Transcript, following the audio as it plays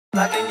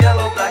Black and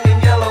yellow, black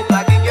and yellow,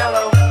 black and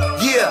yellow.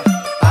 Yeah.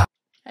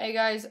 Hey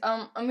guys,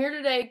 I'm here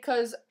today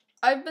because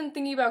I've been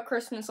thinking about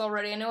Christmas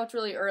already. I know it's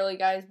really early,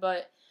 guys,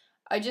 but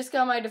I just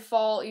got my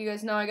default. You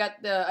guys know I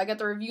got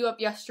the review up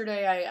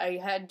yesterday.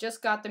 I had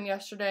just got them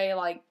yesterday,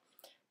 like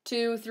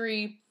 2,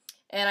 3,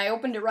 and I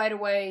opened it right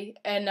away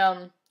and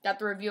got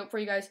the review up for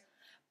you guys.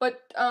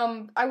 But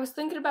I was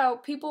thinking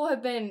about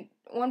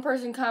one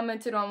person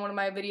commented on one of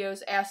my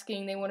videos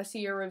asking they want to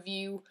see a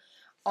review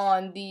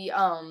on the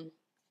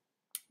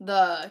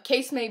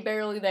casemate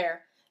barely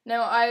there.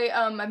 Now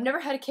I've never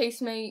had a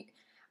casemate,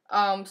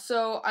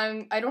 so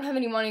I don't have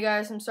any money,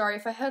 guys. I'm sorry.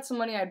 If I had some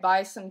money, I'd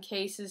buy some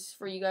cases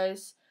for you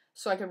guys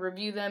so I could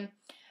review them.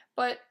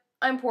 But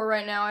I'm poor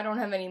right now. I don't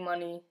have any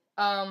money.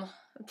 I'm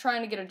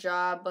trying to get a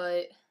job,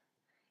 but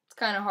it's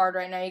kind of hard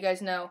right now. You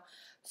guys know.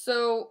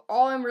 So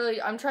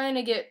I'm trying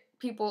to get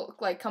people,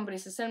 like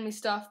companies, to send me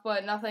stuff,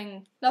 but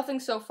nothing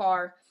so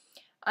far.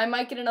 I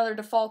might get another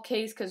default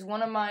case because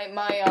one of my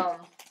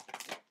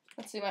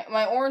let's see,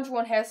 my orange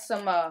one has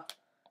some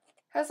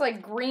has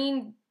like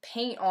green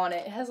paint on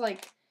it. It has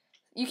like,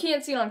 you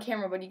can't see it on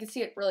camera, but you can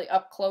see it really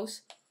up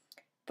close.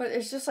 But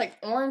it's just like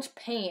orange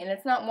paint, and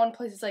it's not one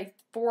place. It's like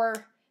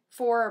four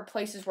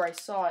places where I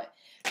saw it.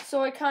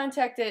 So I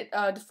contacted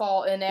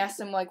Default and asked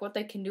them like what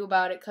they can do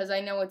about it, because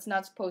I know it's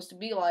not supposed to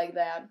be like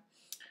that.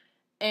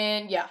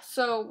 And yeah,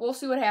 so we'll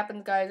see what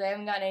happens, guys. I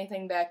haven't gotten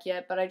anything back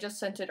yet, but I just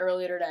sent it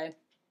earlier today.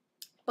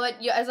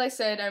 But yeah, as I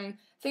said, I'm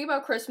thinking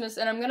about Christmas,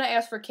 and I'm going to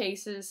ask for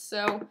cases.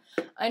 So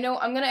I know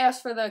I'm going to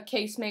ask for the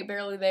casemate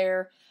barely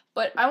there,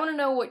 but I want to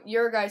know what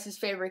your guys'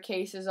 favorite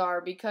cases are,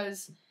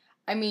 because,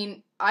 I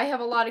mean, I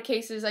have a lot of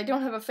cases. I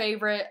don't have a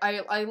favorite.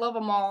 I love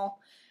them all,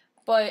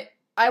 but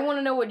I want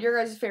to know what your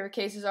guys' favorite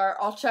cases are.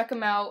 I'll check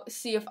them out,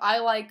 see if I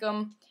like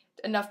them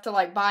enough to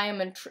like buy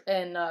them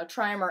and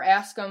try them or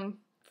ask them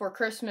for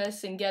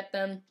Christmas and get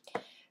them.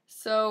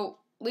 So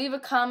leave a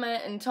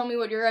comment and tell me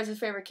what your guys'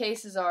 favorite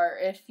cases are.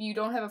 If you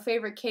don't have a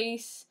favorite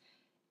case,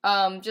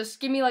 just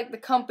give me like the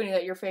company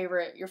that your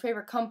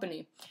favorite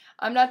company.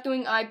 I'm not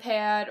doing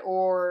iPad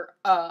or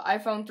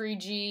iPhone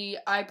 3G,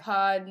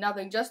 iPod,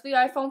 nothing. Just the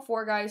iPhone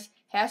 4, guys.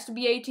 Has to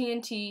be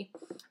AT&T.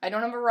 I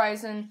don't have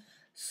Verizon,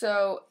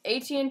 so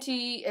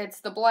AT&T.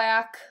 It's the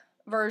black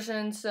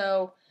version.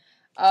 So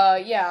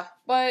yeah.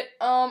 But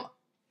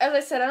as I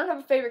said, I don't have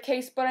a favorite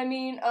case, but I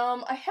mean,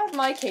 I have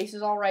my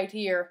cases all right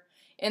here.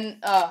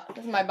 And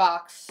this is my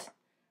box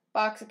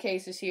of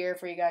cases here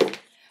for you guys.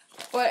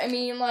 But I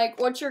mean, like,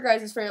 what's your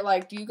guys' favorite?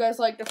 Like, do you guys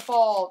like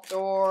Default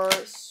or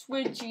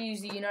Switch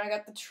Easy? You know, I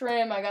got the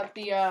trim, I got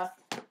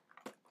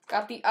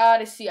the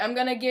Odyssey. I'm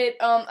gonna get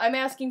I'm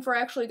asking for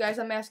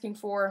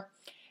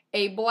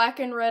a black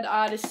and red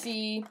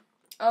Odyssey.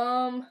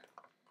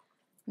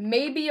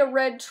 Maybe a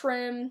red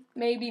trim,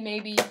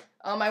 maybe.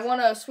 I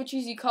want a Switch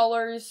Easy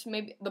colors,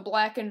 maybe the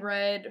black and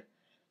red.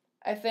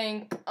 I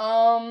think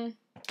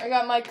I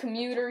got my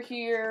commuter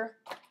here.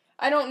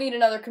 I don't need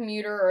another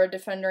commuter or a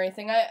Defender or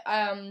anything.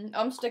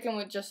 I'm sticking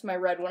with just my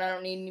red one. I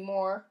don't need any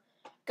more.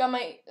 Got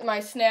my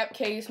snap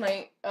case,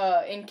 my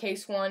in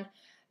case one.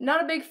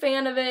 Not a big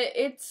fan of it.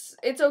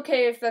 It's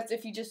okay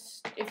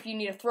if you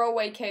need a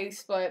throwaway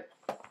case, but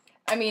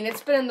I mean,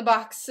 it's been in the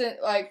box since,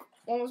 like,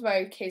 what was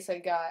my case I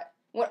got?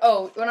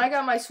 When I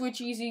got my Switch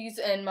Easies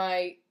and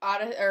my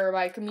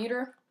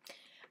commuter,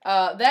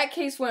 that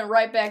case went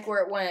right back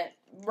where it went.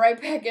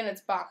 Right back in its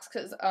box,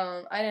 because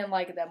I didn't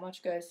like it that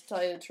much, guys, to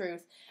tell you the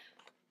truth.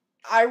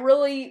 I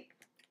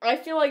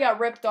feel I got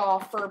ripped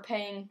off for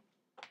paying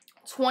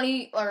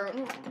 20 or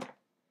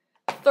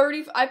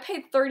 30. I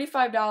paid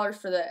 $35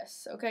 for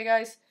this. Okay,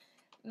 guys,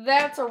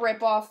 that's a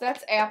ripoff.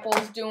 That's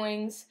Apple's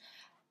doings.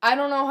 I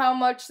don't know how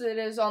much it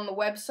is on the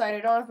website.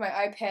 I don't have my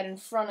iPad in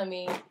front of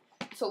me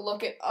to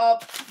look it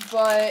up,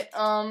 but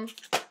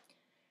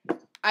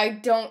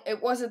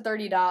it wasn't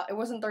 $30. It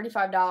wasn't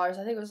 $35. I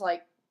think it was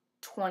like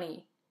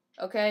 20.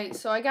 Okay,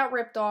 so I got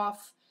ripped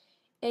off.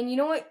 And you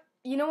know what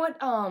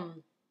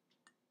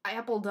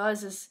Apple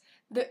does is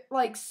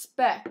like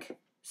spec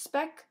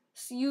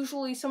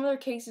usually some of their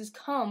cases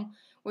come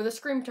with a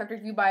screen protector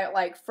if you buy it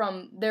like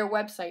from their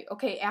website.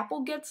 Okay,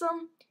 Apple gets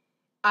them.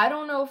 I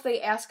don't know if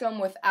they ask them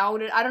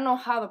without it. I don't know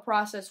how the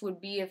process would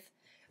be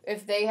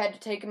if they had to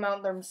take them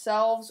out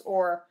themselves,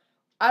 or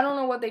I don't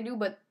know what they do,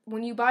 but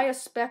when you buy a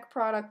spec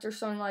product or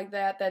something like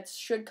that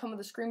should come with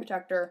a screen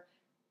protector,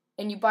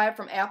 and you buy it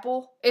from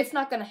Apple, it's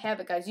not going to have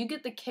it, guys. You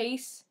get the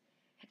case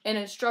and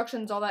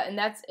instructions, all that, and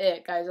that's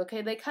it, guys,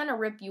 okay? They kind of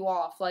rip you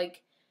off.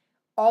 Like,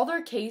 all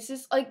their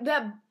cases, like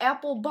that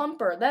Apple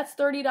bumper, that's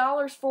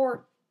 $30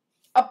 for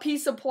a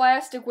piece of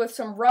plastic with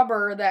some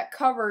rubber that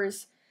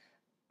covers,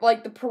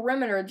 like, the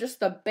perimeter, just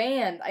the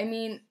band. I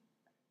mean,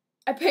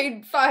 I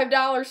paid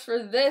 $5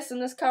 for this,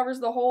 and this covers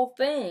the whole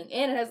thing,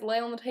 and it has lay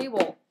on the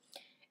table.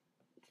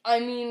 I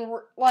mean,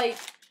 like,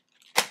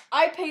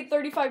 I paid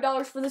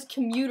 $35 for this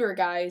commuter,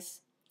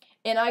 guys,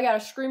 and I got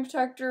a screen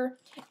protector,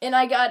 and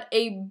I got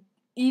a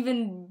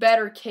even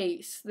better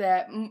case,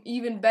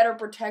 even better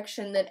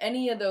protection than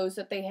any of those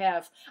that they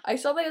have. I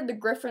saw they had the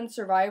Griffin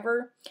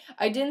Survivor.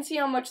 I didn't see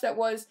how much that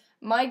was.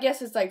 My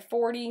guess is like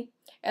 40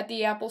 at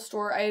the Apple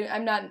store.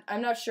 I'm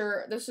not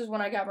sure. This is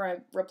when I got my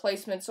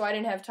replacement, so I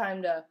didn't have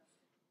time to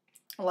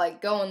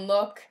like go and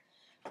look.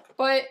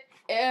 But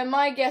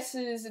my guess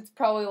is it's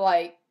probably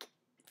like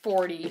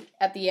 40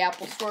 at the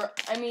Apple store.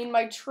 I mean,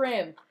 my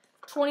trim,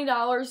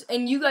 $20,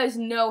 and you guys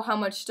know how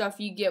much stuff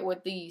you get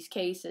with these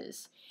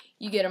cases.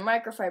 You get a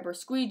microfiber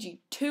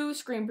squeegee, 2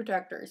 screen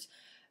protectors,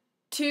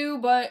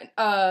 2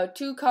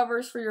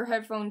 covers for your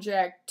headphone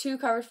jack, 2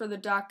 covers for the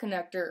dock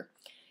connector.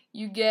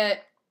 You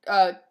get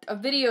a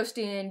video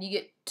stand. You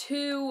get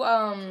 2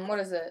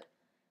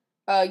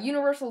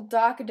 universal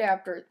dock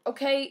adapters.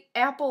 Okay,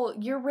 Apple,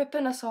 you're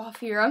ripping us off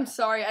here. I'm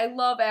sorry. I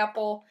love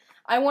Apple.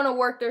 I want to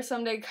work there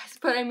someday, guys,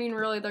 but I mean,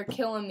 really, they're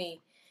killing me.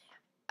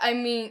 I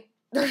mean,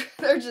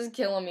 they're just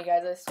killing me,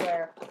 guys, I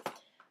swear.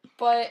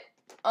 But,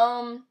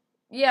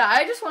 yeah,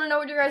 I just want to know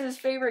what your guys'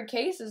 favorite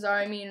cases are.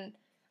 I mean,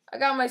 I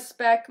got my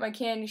Spec, my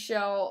candy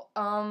shell.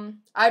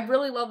 I'd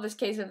really love this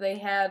case if they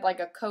had, like,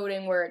 a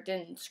coating where it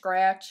didn't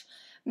scratch.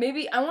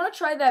 Maybe, I want to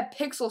try that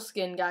Pixel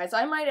Skin, guys.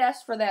 I might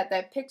ask for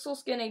that Pixel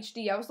Skin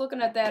HD. I was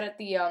looking at that at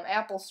the,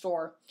 Apple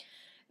store.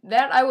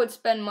 That I would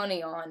spend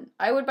money on.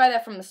 I would buy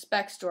that from the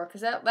Spec store,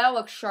 because that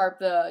looks sharp.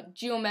 The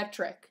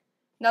geometric.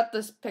 Not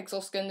this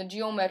Pixel Skin, the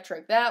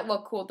geometric. That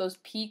looked cool. Those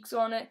peaks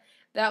on it.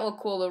 That looked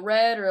cool. The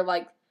red, or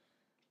like,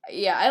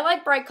 yeah, I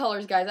like bright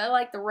colors, guys. I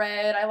like the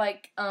red. I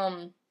like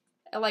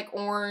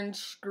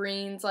orange,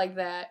 greens, like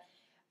that.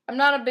 I'm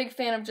not a big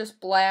fan of just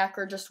black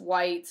or just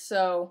white,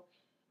 so,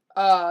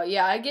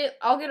 yeah,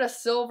 I'll get a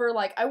silver.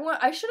 Like,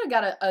 I should have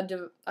got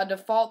a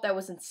default that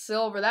was in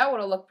silver. That would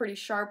have looked pretty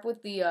sharp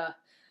with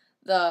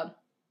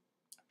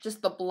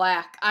just the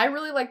black. I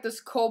really like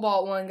this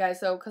cobalt one, guys,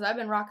 though, because I've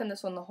been rocking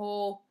this one the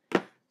whole,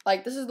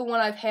 like, this is the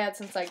one I've had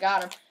since I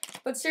got him.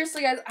 But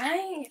seriously, guys,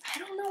 I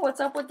don't know what's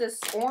up with this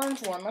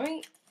orange one. Let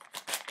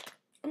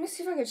me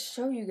see if I can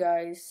show you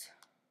guys.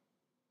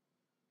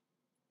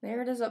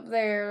 There it is up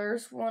there.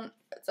 There's one.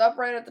 It's up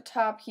right at the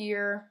top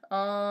here.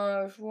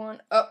 There's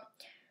one up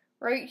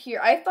right here.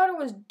 I thought it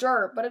was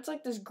dirt, but it's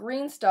like this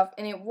green stuff,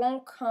 and it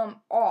won't come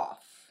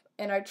off.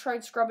 And I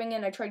tried scrubbing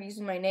it. I tried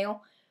using my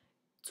nail.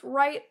 It's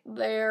right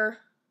there.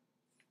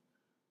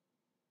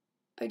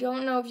 I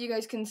don't know if you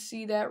guys can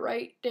see that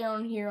right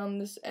down here on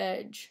this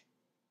edge.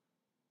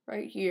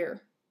 Right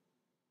here.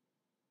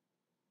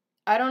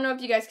 I don't know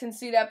if you guys can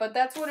see that, but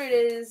that's what it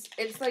is.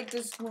 It's like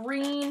this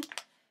green,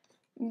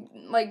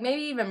 like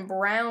maybe even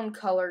brown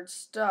colored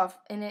stuff.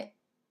 And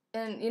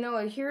you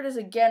know, here it is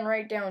again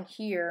right down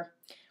here.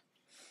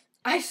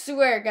 I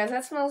swear, guys,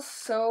 that smells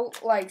so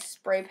like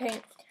spray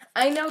paint.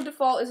 I know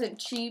Default isn't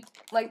cheap.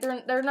 Like,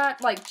 they're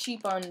not like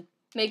cheap on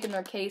making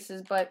their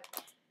cases, but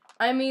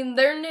I mean,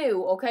 they're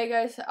new, okay,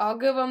 guys? I'll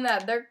give them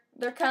that.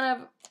 They're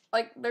kind of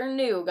like, they're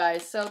new,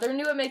 guys. So they're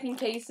new at making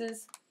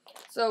cases.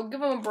 So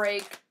give them a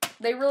break.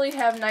 They really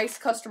have nice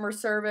customer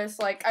service.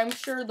 Like, I'm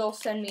sure they'll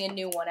send me a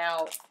new one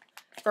out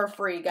for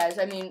free, guys.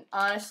 I mean,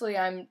 honestly,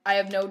 I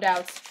have no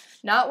doubts.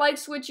 Not like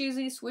Switch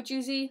Easy. Switch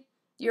Easy,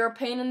 you're a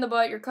pain in the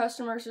butt. Your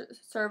customer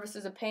service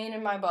is a pain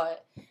in my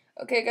butt.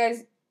 Okay,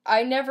 guys,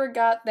 I never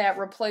got that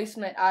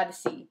replacement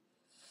Odyssey.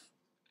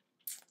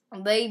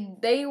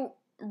 They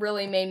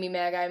really made me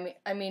mad.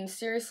 I mean,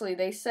 seriously,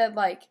 they said,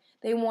 like,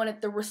 they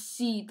wanted the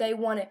receipt, they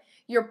wanted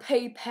your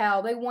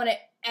PayPal, they wanted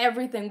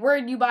everything. Where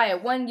did you buy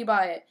it? When did you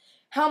buy it?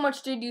 How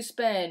much did you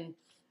spend?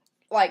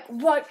 Like,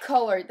 what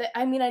color?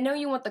 I mean, I know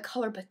you want the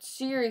color, but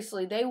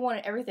seriously, they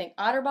wanted everything.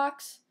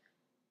 OtterBox,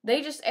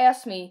 they just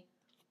asked me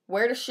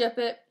where to ship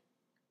it,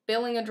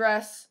 billing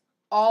address,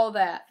 all of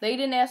that. They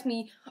didn't ask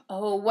me,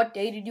 oh, what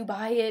day did you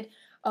buy it?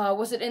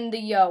 Was it in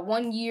the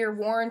 1-year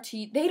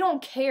warranty? They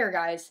don't care,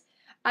 guys.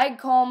 I'd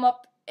call them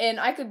up, and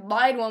I could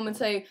lie to them and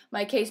say,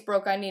 my case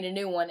broke, I need a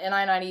new one, and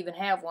I not even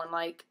have one.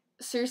 Like,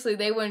 seriously,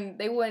 they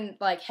wouldn't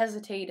like,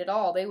 hesitate at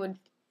all. They would,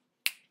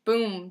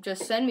 boom,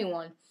 just send me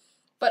one.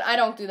 But I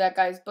don't do that,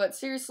 guys. But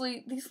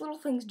seriously, these little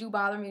things do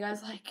bother me,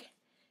 guys. Like,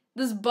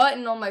 this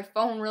button on my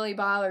phone really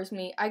bothers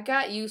me. I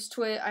got used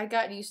to it. I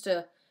got used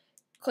to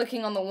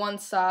clicking on the one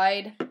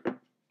side.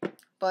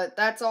 But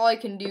that's all I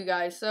can do,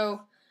 guys.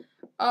 So,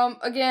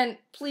 again,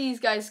 please,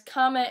 guys,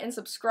 comment and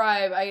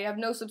subscribe. I have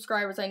no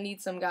subscribers. I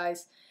need some,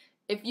 guys.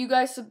 If you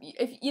guys,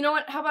 you know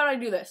what? How about I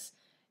do this?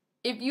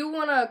 If you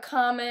want to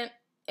comment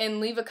and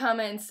leave a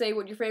comment and say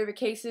what your favorite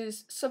case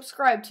is,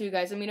 subscribe to,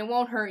 guys. I mean, it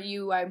won't hurt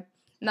you. I'm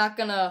not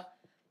gonna,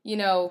 you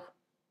know,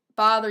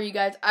 bother you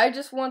guys. I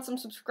just want some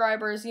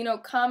subscribers. You know,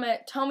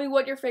 comment. Tell me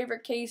what your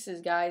favorite case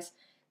is, guys.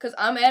 Because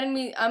I'm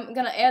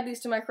gonna add these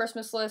to my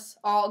Christmas list.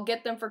 I'll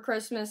get them for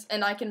Christmas,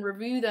 and I can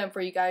review them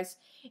for you guys.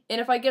 And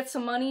if I get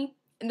some money,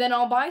 then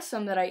I'll buy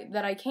some that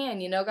I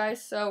can, you know,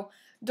 guys. So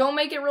don't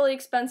make it really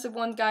expensive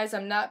ones, guys.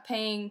 I'm not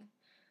paying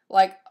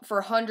like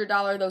for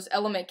 $100 those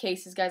Element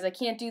cases, guys. I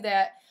can't do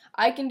that.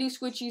 I can do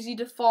Switch Easy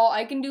Default.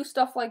 I can do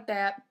stuff like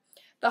that.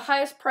 The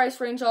highest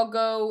price range I'll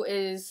go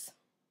is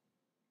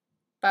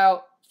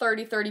about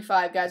 $30,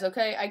 $35, guys.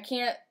 Okay, I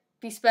can't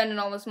be spending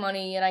all this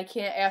money, and I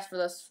can't ask for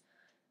this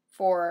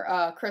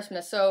for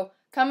Christmas. So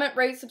comment,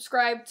 rate,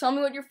 subscribe. Tell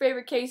me what your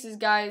favorite case is,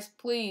 guys.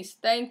 Please.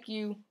 Thank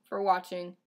you. for watching.